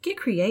Get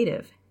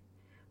creative.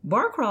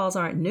 Bar crawls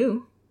aren't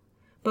new,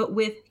 but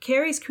with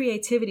Carrie's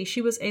creativity,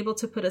 she was able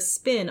to put a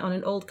spin on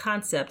an old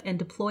concept and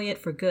deploy it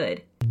for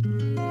good.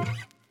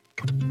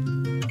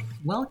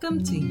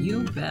 Welcome to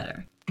You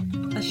Better,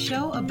 a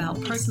show about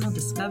personal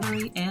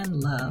discovery and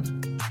love.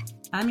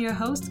 I'm your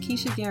host,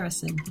 Keisha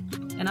Garrison,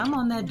 and I'm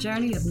on that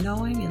journey of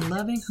knowing and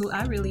loving who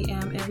I really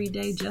am every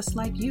day, just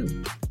like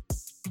you.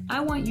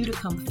 I want you to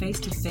come face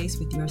to face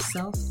with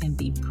yourself and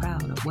be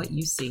proud of what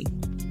you see.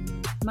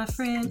 My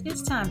friend,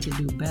 it's time to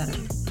do better.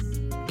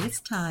 It's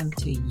time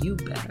to you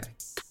better.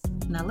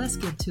 Now let's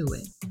get to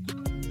it.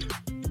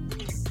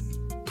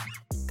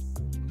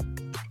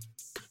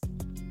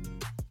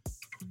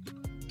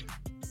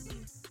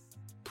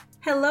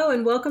 Hello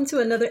and welcome to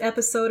another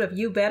episode of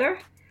You Better.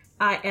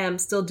 I am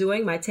still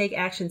doing my Take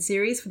Action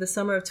series for the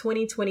summer of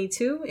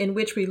 2022, in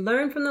which we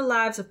learn from the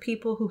lives of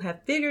people who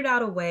have figured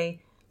out a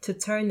way to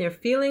turn their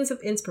feelings of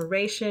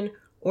inspiration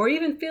or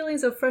even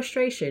feelings of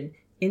frustration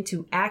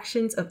into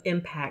actions of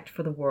impact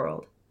for the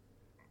world.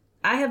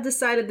 I have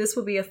decided this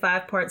will be a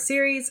 5-part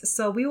series,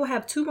 so we will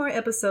have 2 more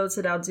episodes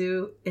that I'll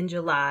do in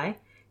July,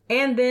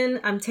 and then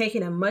I'm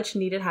taking a much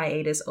needed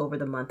hiatus over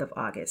the month of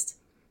August.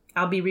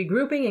 I'll be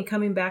regrouping and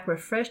coming back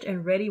refreshed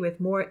and ready with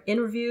more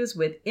interviews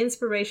with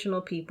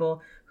inspirational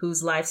people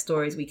whose life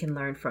stories we can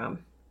learn from.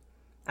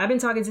 I've been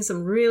talking to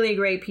some really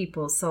great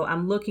people, so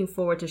I'm looking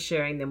forward to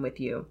sharing them with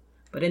you.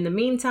 But in the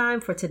meantime,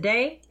 for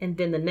today and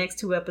then the next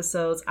 2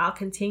 episodes, I'll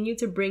continue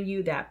to bring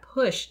you that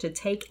push to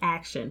take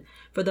action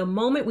for the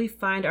moment we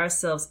find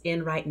ourselves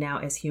in right now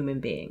as human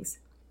beings.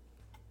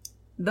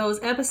 Those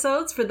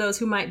episodes, for those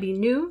who might be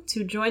new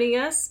to joining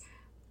us,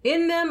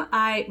 in them,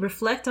 I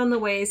reflect on the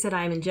ways that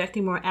I'm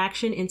injecting more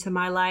action into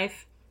my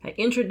life. I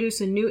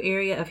introduce a new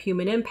area of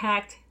human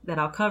impact that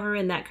I'll cover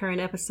in that current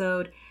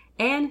episode,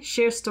 and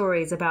share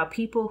stories about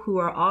people who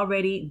are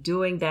already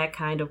doing that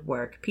kind of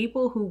work,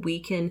 people who we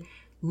can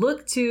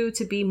look to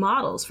be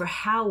models for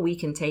how we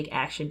can take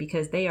action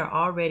because they are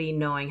already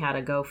knowing how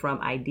to go from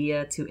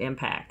idea to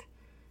impact.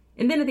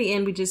 And then at the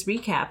end, we just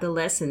recap the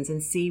lessons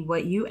and see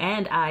what you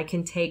and I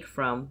can take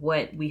from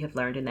what we have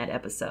learned in that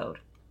episode.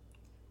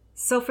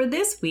 So for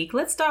this week,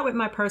 let's start with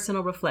my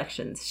personal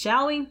reflections,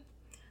 shall we?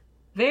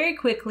 Very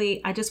quickly,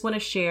 I just want to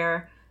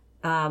share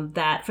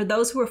that for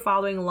those who are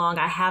following along,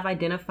 I have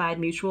identified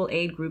mutual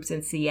aid groups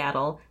in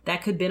Seattle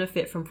that could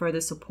benefit from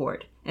further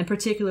support. And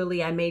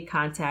particularly, I made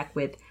contact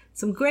with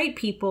some great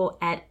people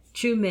at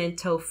Chumin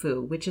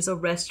Tofu, which is a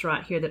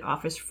restaurant here that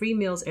offers free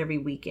meals every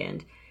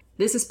weekend.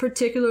 This is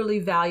particularly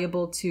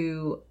valuable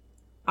to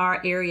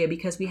our area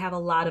because we have a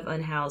lot of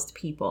unhoused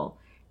people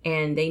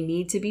and they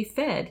need to be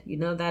fed. You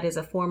know, that is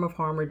a form of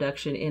harm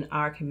reduction in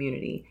our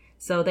community.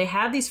 So they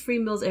have these free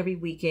meals every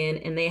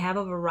weekend and they have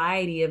a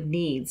variety of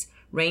needs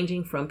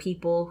ranging from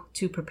people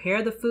to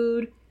prepare the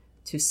food,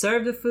 to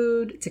serve the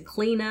food, to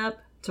clean up,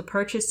 to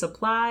purchase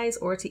supplies,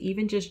 or to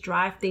even just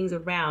drive things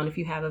around if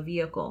you have a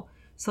vehicle.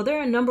 So there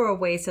are a number of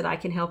ways that I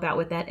can help out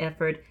with that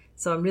effort.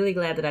 So I'm really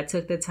glad that I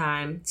took the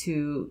time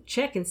to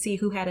check and see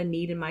who had a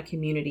need in my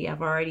community.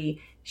 I've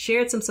already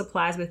shared some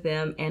supplies with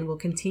them and will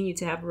continue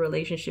to have a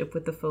relationship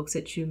with the folks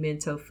at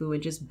Chumin Tofu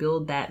and just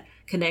build that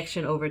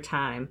connection over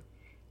time.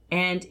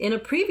 And in a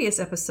previous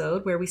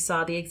episode where we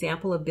saw the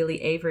example of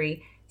Billie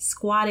Avery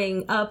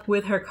squatting up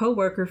with her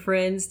coworker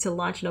friends to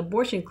launch an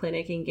abortion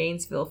clinic in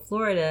Gainesville,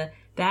 Florida,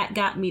 that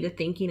got me to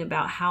thinking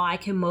about how I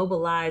can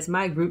mobilize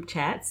my group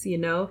chats, you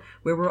know,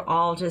 where we're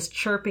all just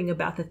chirping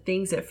about the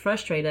things that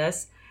frustrate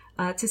us,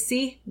 to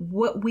see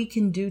what we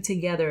can do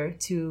together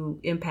to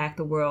impact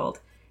the world.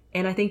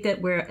 And I think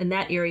that we're in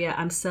that area,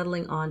 I'm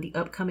settling on the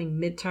upcoming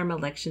midterm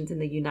elections in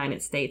the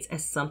United States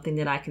as something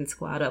that I can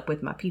squad up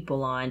with my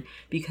people on,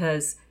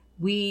 because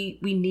we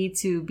need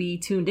to be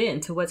tuned in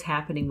to what's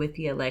happening with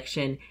the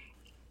election.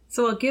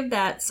 So I'll give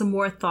that some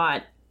more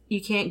thought. You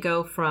can't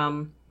go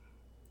from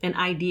an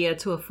idea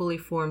to a fully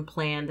formed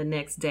plan the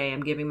next day.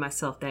 I'm giving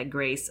myself that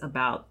grace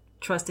about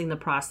trusting the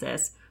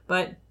process,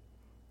 but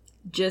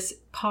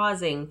just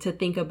pausing to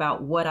think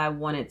about what I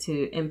wanted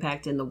to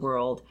impact in the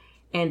world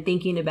and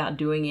thinking about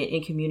doing it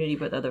in community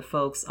with other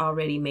folks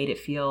already made it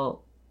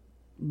feel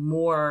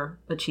more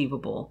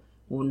achievable,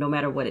 no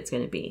matter what it's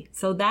going to be.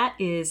 So that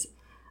is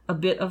a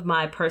bit of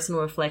my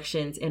personal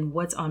reflections and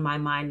what's on my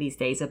mind these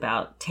days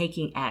about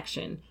taking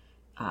action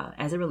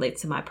as it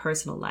relates to my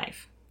personal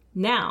life.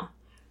 Now,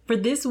 for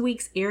this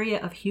week's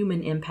area of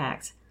human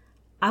impact,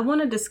 I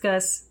want to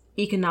discuss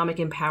economic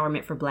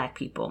empowerment for Black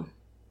people.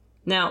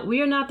 Now,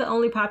 we are not the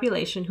only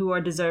population who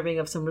are deserving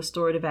of some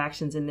restorative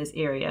actions in this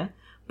area,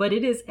 but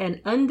it is an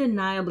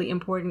undeniably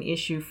important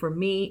issue for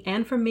me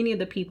and for many of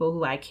the people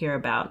who I care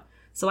about.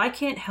 So I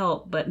can't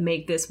help but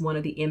make this one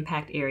of the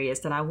impact areas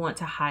that I want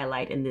to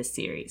highlight in this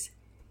series.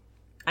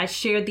 I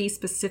share these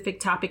specific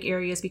topic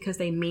areas because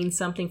they mean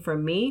something for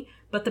me,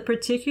 but the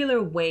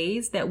particular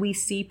ways that we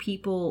see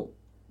people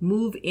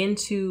move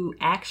into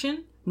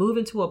action, move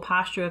into a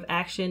posture of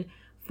action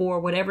for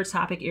whatever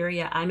topic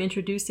area I'm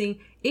introducing,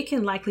 it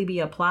can likely be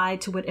applied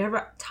to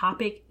whatever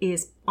topic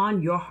is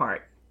on your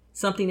heart.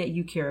 something that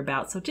you care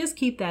about. So just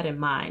keep that in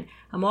mind.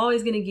 I'm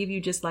always going to give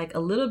you just like a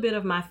little bit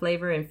of my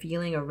flavor and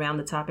feeling around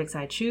the topics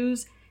I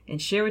choose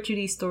and share with you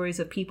these stories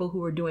of people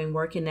who are doing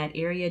work in that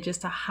area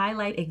just to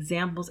highlight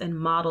examples and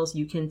models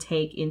you can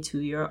take into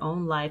your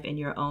own life and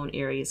your own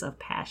areas of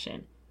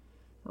passion.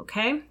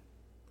 Okay?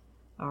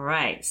 All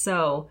right.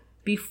 So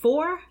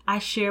before I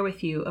share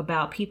with you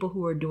about people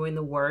who are doing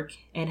the work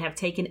and have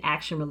taken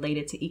action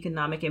related to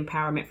economic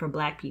empowerment for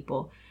Black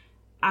people,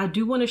 I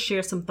do want to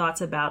share some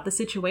thoughts about the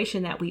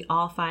situation that we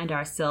all find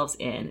ourselves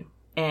in.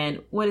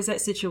 And what is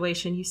that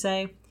situation, you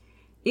say?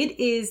 It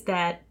is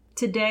that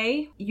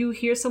today you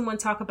hear someone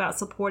talk about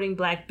supporting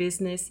Black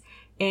business,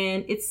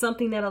 and it's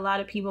something that a lot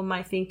of people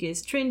might think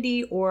is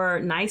trendy or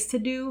nice to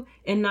do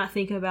and not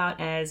think about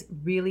as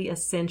really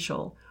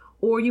essential.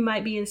 Or you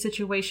might be in a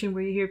situation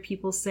where you hear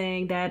people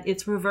saying that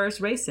it's reverse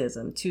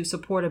racism to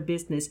support a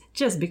business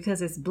just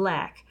because it's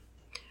Black.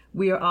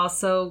 We are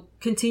also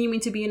continuing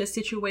to be in a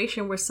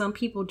situation where some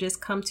people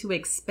just come to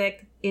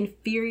expect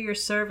inferior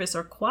service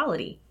or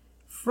quality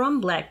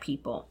from Black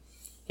people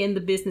in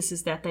the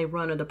businesses that they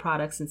run or the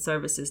products and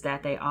services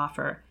that they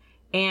offer.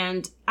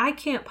 And I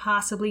can't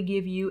possibly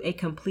give you a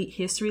complete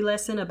history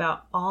lesson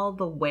about all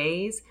the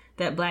ways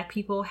that Black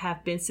people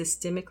have been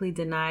systemically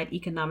denied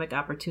economic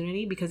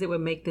opportunity, because it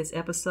would make this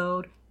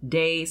episode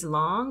days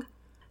long.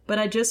 But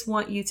I just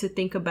want you to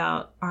think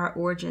about our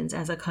origins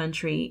as a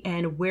country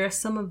and where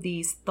some of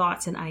these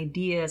thoughts and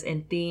ideas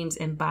and themes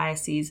and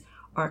biases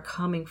are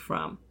coming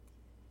from.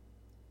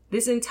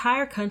 This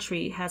entire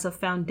country has a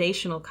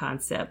foundational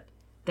concept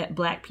that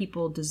Black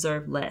people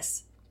deserve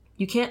less.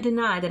 You can't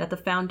deny that at the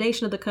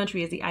foundation of the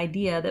country is the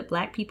idea that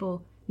Black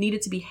people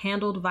needed to be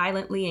handled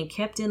violently and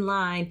kept in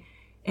line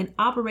and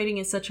operating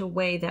in such a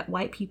way that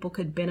white people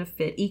could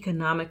benefit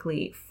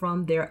economically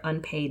from their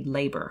unpaid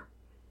labor.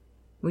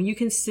 When you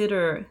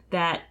consider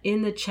that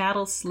in the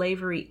chattel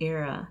slavery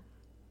era,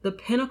 the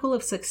pinnacle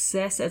of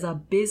success as a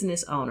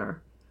business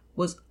owner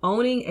was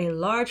owning a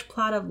large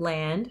plot of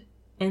land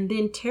and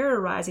then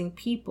terrorizing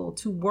people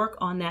to work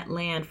on that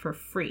land for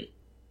free.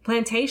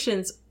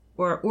 Plantations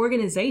or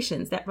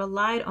organizations that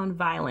relied on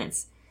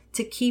violence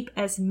to keep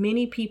as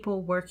many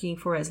people working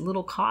for as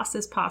little cost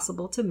as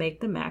possible to make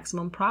the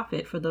maximum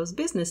profit for those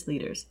business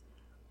leaders.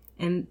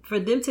 And for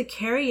them to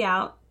carry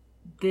out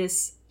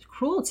this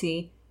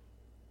cruelty,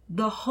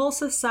 the whole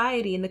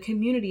society and the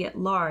community at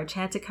large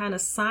had to kind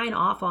of sign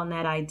off on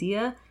that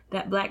idea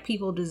that Black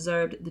people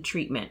deserved the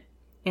treatment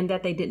and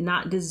that they did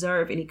not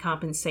deserve any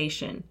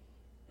compensation,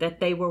 that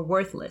they were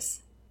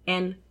worthless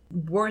and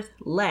worth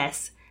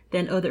less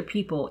than other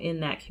people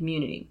in that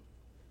community.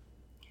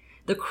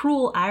 The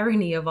cruel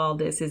irony of all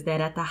this is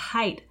that at the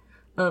height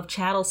of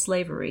chattel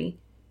slavery,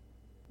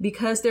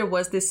 because there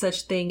was this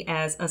such thing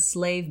as a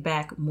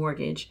slave-back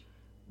mortgage,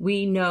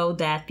 we know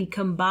that the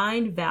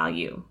combined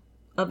value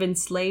of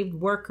enslaved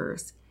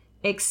workers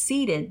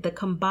exceeded the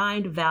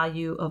combined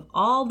value of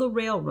all the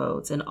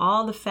railroads and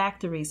all the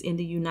factories in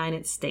the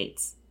United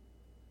States.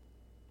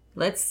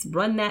 Let's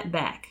run that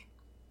back.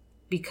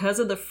 Because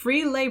of the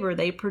free labor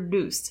they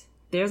produced,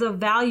 there's a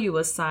value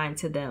assigned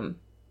to them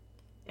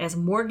as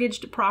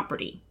mortgaged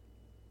property.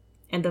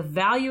 And the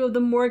value of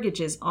the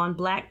mortgages on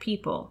Black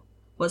people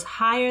was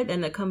higher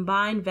than the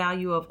combined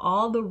value of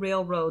all the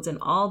railroads and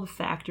all the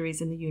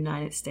factories in the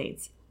United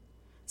States.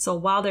 So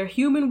while their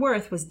human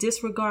worth was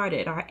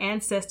disregarded, our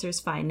ancestors'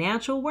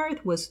 financial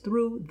worth was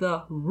through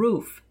the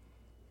roof.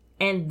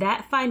 And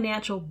that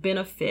financial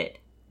benefit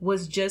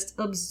was just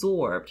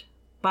absorbed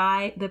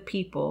by the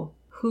people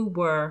who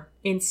were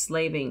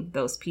enslaving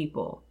those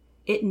people.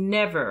 It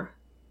never,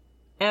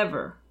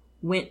 ever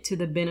went to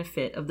the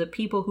benefit of the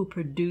people who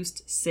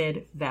produced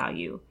said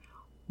value,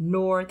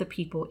 nor the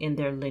people in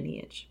their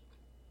lineage.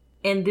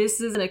 And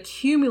this is an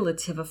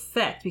accumulative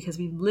effect because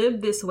we've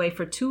lived this way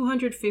for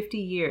 250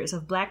 years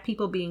of Black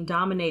people being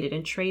dominated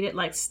and traded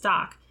like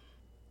stock.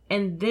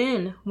 And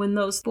then when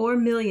those 4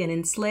 million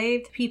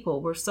enslaved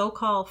people were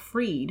so-called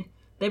freed,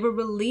 they were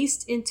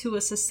released into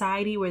a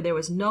society where there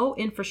was no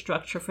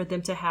infrastructure for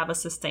them to have a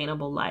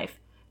sustainable life,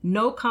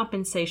 no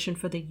compensation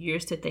for the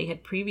years that they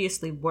had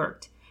previously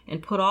worked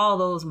and put all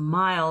those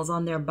miles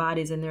on their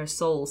bodies and their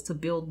souls to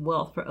build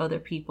wealth for other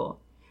people.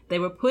 They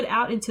were put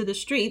out into the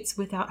streets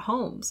without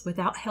homes,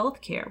 without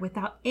health care,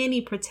 without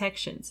any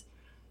protections,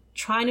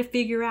 trying to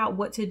figure out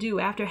what to do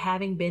after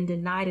having been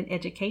denied an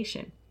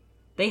education.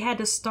 They had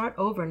to start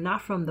over,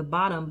 not from the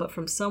bottom, but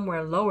from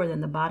somewhere lower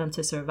than the bottom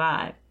to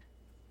survive.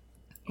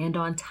 And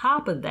on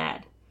top of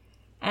that,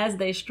 as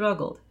they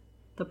struggled,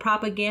 the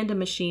propaganda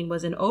machine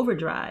was in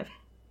overdrive.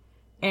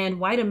 And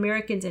white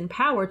Americans in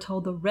power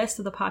told the rest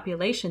of the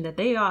population that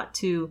they ought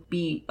to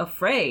be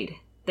afraid.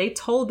 They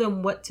told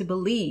them what to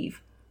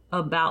believe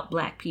about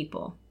Black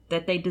people,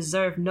 that they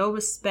deserved no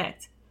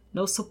respect,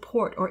 no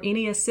support, or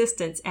any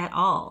assistance at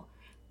all,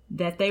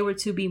 that they were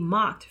to be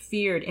mocked,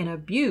 feared, and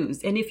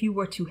abused. And if you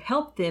were to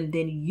help them,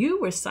 then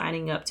you were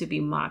signing up to be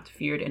mocked,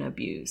 feared, and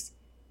abused.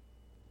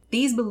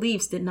 These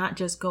beliefs did not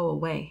just go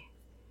away.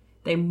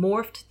 They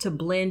morphed to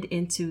blend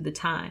into the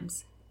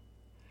times.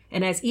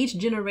 And as each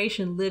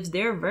generation lives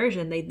their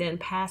version, they then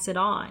pass it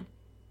on.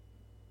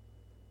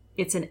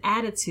 It's an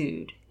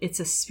attitude. It's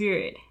a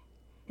spirit.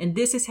 And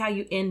this is how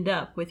you end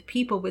up with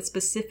people with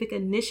specific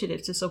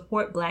initiatives to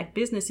support Black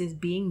businesses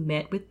being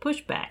met with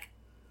pushback.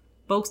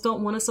 Folks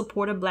don't want to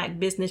support a Black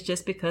business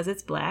just because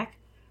it's Black,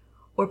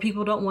 or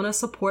people don't want to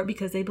support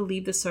because they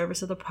believe the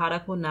service or the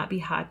product will not be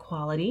high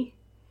quality.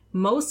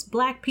 Most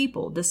Black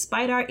people,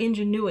 despite our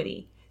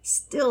ingenuity,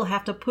 still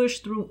have to push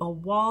through a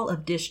wall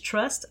of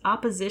distrust,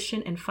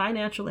 opposition, and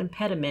financial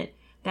impediment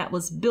that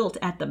was built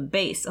at the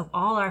base of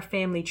all our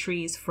family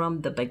trees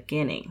from the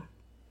beginning.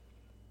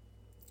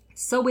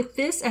 So with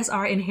this as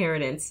our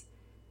inheritance,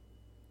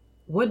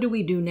 what do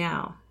we do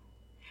now?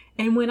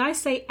 And when I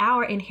say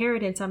our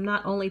inheritance, I'm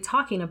not only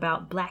talking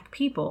about Black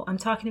people, I'm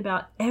talking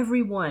about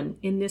everyone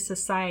in this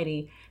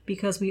society,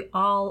 because we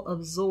all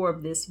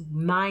absorb this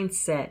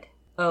mindset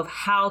of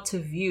how to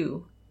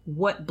view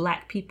what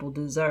Black people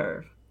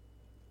deserve.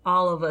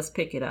 All of us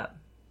pick it up.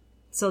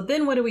 So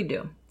then what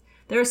do?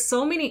 There are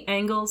so many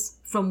angles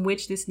from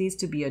which this needs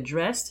to be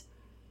addressed,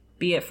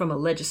 be it from a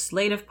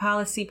legislative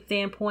policy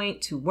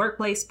standpoint to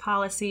workplace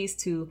policies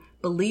to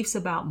beliefs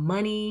about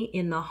money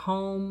in the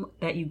home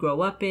that you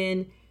grow up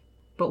in.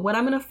 But what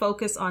I'm going to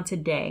focus on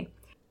today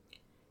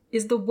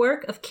is the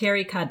work of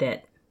Carrie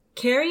Cadet.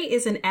 Carrie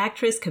is an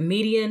actress,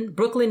 comedian,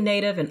 Brooklyn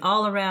native, and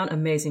all-around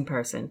amazing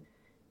person.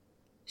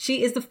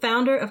 She is the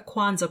founder of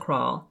Kwanzaa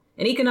Crawl,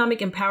 an economic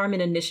empowerment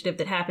initiative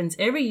that happens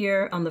every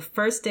year on the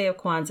first day of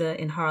Kwanzaa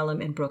in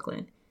Harlem and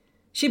Brooklyn.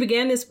 She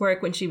began this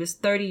work when she was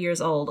 30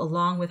 years old,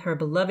 along with her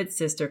beloved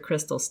sister,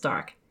 Crystal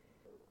Stark.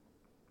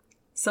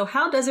 So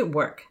how does it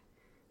work?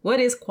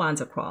 What is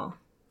Kwanzaa Crawl?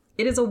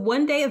 It is a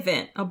one-day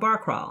event, a bar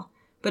crawl,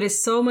 but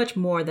is so much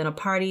more than a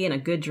party and a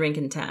good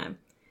drinking time.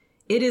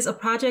 It is a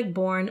project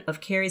born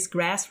of Carrie's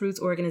grassroots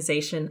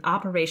organization,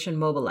 Operation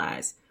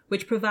Mobilize,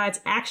 which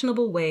provides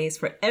actionable ways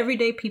for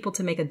everyday people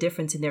to make a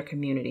difference in their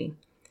community.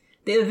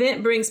 The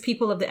event brings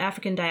people of the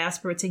African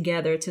diaspora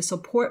together to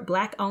support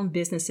Black-owned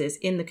businesses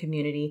in the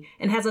community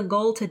and has a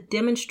goal to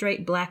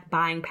demonstrate Black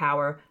buying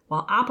power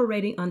while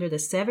operating under the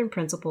 7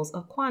 principles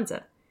of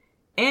Kwanzaa.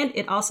 And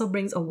it also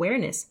brings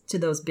awareness to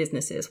those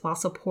businesses while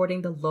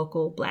supporting the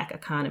local Black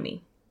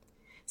economy.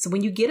 So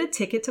when you get a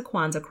ticket to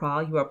Kwanzaa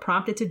Crawl, you are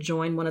prompted to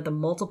join one of the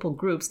multiple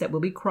groups that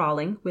will be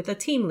crawling with a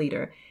team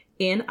leader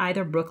in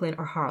either Brooklyn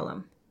or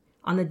Harlem.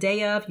 On the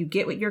day of, you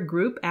get with your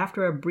group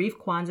after a brief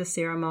Kwanzaa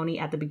ceremony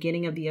at the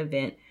beginning of the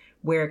event,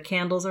 where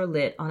candles are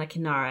lit on a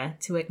kinara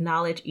to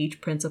acknowledge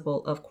each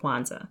principle of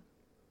Kwanzaa.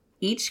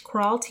 Each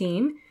crawl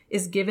team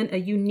is given a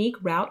unique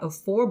route of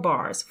 4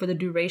 bars for the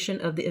duration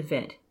of the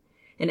event.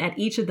 And at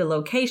each of the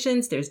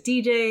locations, there's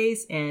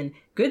DJs and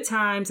good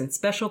times and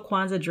special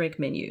Kwanzaa drink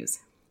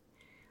menus.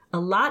 A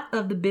lot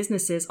of the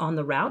businesses on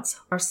the routes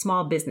are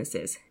small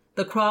businesses.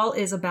 The crawl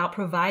is about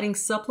providing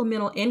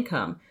supplemental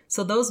income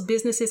so those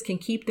businesses can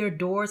keep their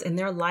doors and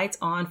their lights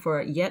on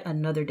for yet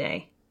another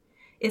day.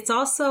 It's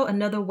also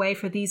another way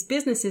for these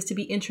businesses to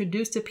be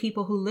introduced to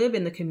people who live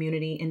in the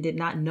community and did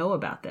not know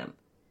about them.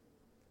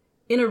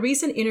 In a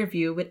recent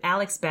interview with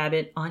Alex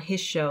Babbitt on his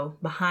show,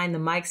 Behind the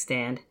Mic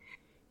Stand,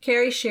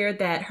 Carrie shared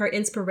that her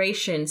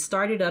inspiration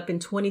started up in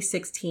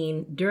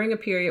 2016 during a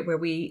period where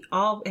we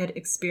all had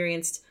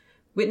experienced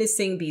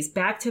witnessing these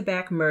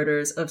back-to-back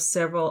murders of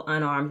several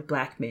unarmed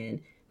Black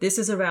men. This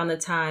is around the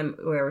time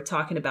where we're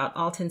talking about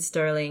Alton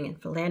Sterling and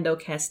Philando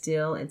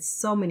Castile and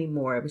so many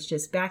more. It was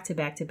just back to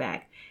back to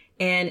back.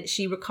 And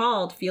she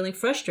recalled feeling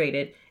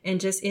frustrated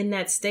and just in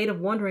that state of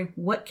wondering,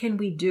 what can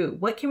we do?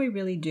 What can we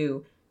really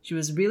do? She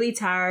was really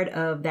tired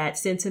of that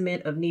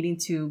sentiment of needing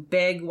to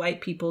beg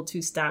white people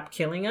to stop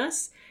killing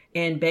us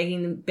and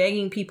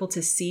begging people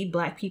to see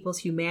Black people's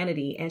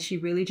humanity. And she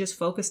really just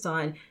focused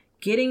on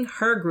getting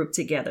her group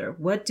together.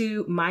 What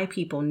do my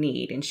people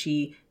need? And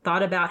she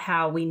thought about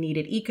how we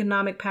needed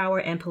economic power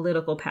and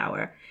political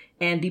power.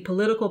 And the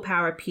political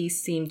power piece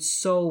seemed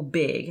so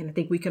big. And I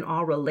think we can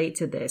all relate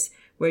to this,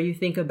 where you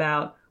think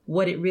about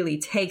what it really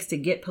takes to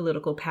get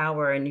political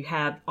power. And you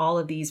have all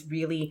of these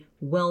really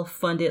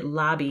well-funded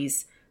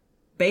lobbies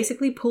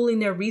basically pooling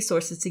their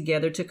resources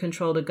together to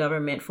control the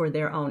government for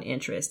their own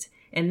interest.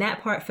 And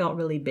that part felt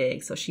really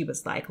big. So she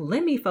was like,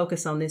 let me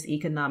focus on this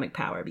economic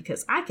power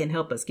because I can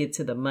help us get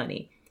to the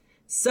money.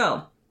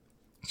 So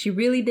she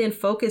really then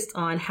focused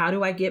on how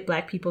do I get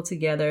Black people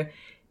together,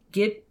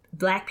 get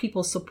Black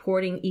people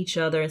supporting each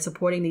other and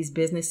supporting these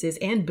businesses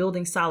and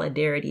building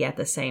solidarity at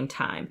the same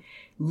time.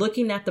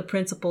 Looking at the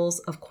principles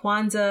of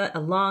Kwanzaa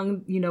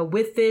along,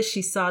 with this,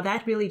 she saw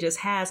that really just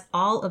has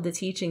all of the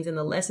teachings and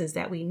the lessons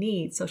that we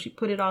need. So she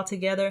put it all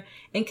together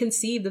and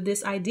conceived of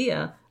this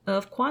idea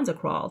of Kwanzaa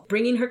Crawl,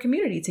 bringing her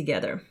community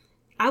together.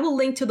 I will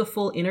link to the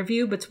full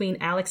interview between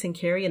Alex and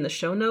Carrie in the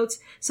show notes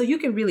so you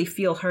can really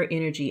feel her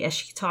energy as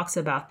she talks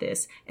about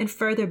this and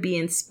further be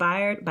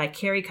inspired by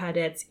Carrie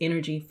Cadet's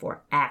energy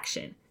for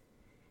action.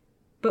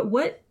 But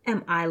what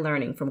am I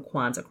learning from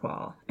Kwanzaa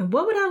Crawl? And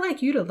what would I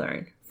like you to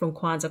learn from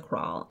Kwanzaa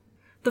Crawl?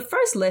 The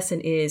first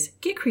lesson is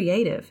get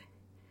creative.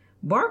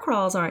 Bar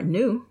crawls aren't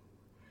new,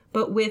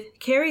 But with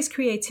Carrie's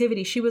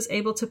creativity, she was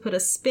able to put a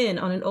spin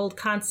on an old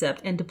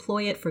concept and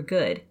deploy it for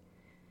good.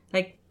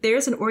 Like,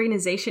 there's an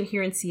organization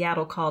here in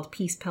Seattle called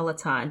Peace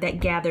Peloton that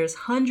gathers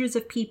hundreds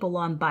of people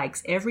on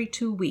bikes every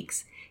 2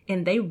 weeks,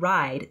 and they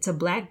ride to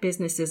Black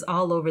businesses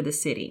all over the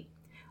city.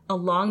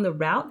 Along the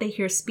route, they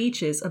hear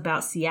speeches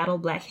about Seattle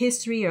Black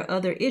history or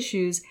other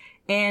issues,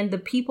 and the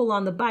people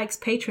on the bikes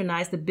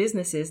patronize the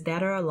businesses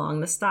that are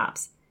along the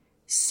stops.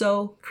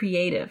 So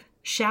creative.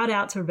 Shout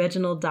out to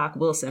Reginald Doc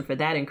Wilson for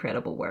that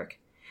incredible work.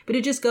 But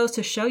it just goes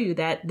to show you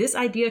that this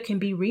idea can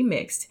be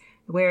remixed,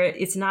 where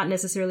it's not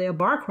necessarily a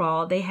bar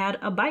crawl, they had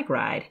a bike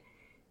ride.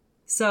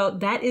 So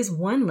that is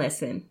one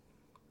lesson.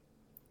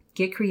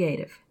 Get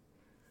creative.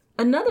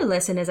 Another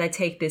lesson as I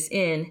take this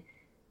in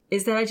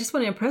is that I just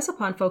want to impress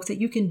upon folks that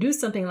you can do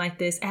something like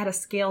this at a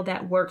scale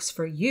that works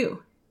for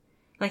you.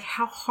 Like,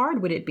 how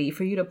hard would it be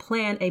for you to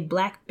plan a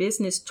Black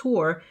business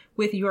tour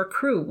with your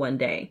crew one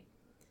day?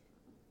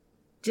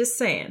 Just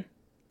saying.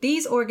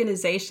 These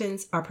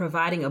organizations are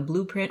providing a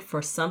blueprint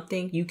for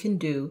something you can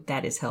do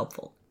that is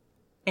helpful.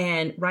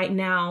 And right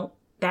now,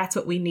 that's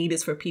what we need,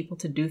 is for people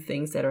to do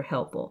things that are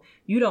helpful.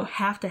 You don't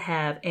have to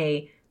have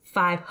a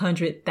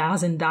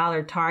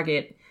 $500,000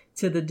 target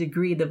to the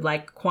degree of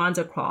like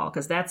Kwanzaa Crawl,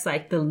 because that's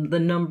like the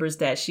numbers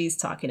that she's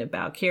talking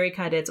about. Carrie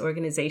Caudet's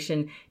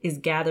organization is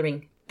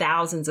gathering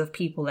thousands of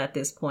people at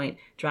this point,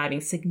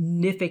 driving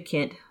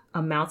significant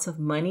amounts of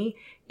money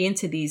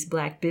into these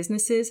Black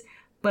businesses.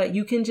 But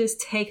you can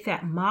just take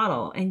that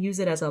model and use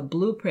it as a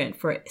blueprint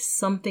for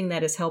something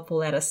that is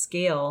helpful at a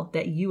scale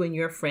that you and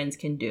your friends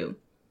can do.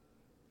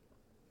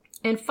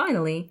 And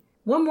finally,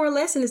 one more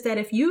lesson is that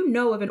if you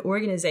know of an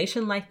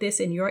organization like this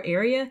in your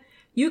area,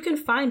 you can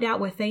find out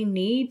what they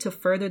need to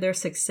further their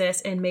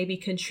success and maybe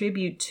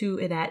contribute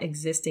to that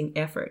existing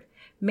effort.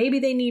 Maybe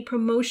they need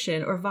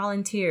promotion or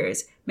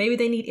volunteers. Maybe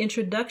they need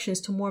introductions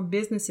to more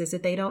businesses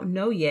that they don't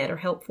know yet, or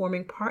help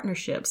forming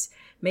partnerships.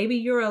 Maybe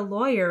you're a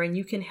lawyer and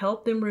you can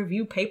help them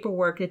review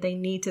paperwork that they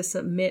need to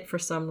submit for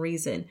some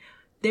reason.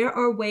 There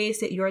are ways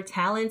that your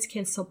talents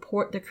can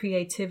support the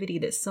creativity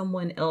that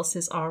someone else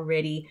is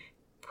already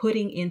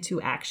putting into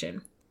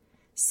action.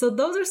 So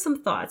those are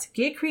some thoughts.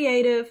 Get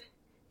creative,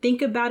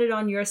 think about it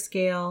on your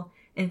scale,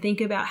 and think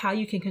about how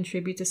you can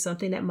contribute to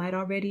something that might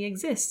already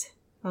exist.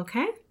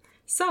 Okay?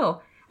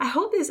 So I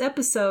hope this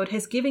episode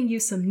has given you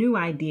some new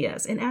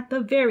ideas, and at the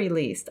very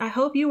least, I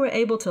hope you were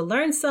able to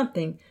learn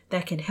something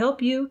that can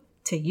help you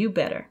to you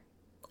better.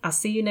 I'll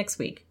see you next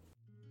week.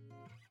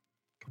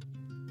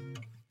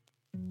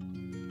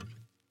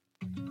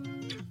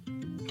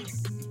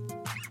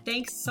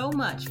 Thanks so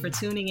much for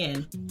tuning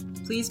in.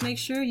 Please make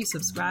sure you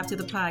subscribe to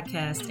the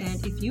podcast,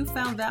 and if you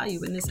found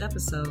value in this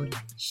episode,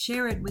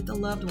 share it with a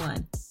loved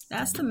one.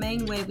 That's the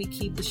main way we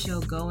keep the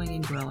show going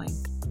and growing.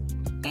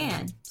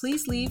 And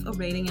please leave a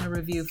rating and a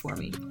review for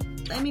me.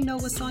 Let me know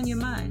what's on your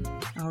mind.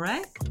 All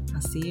right?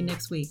 I'll see you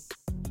next week.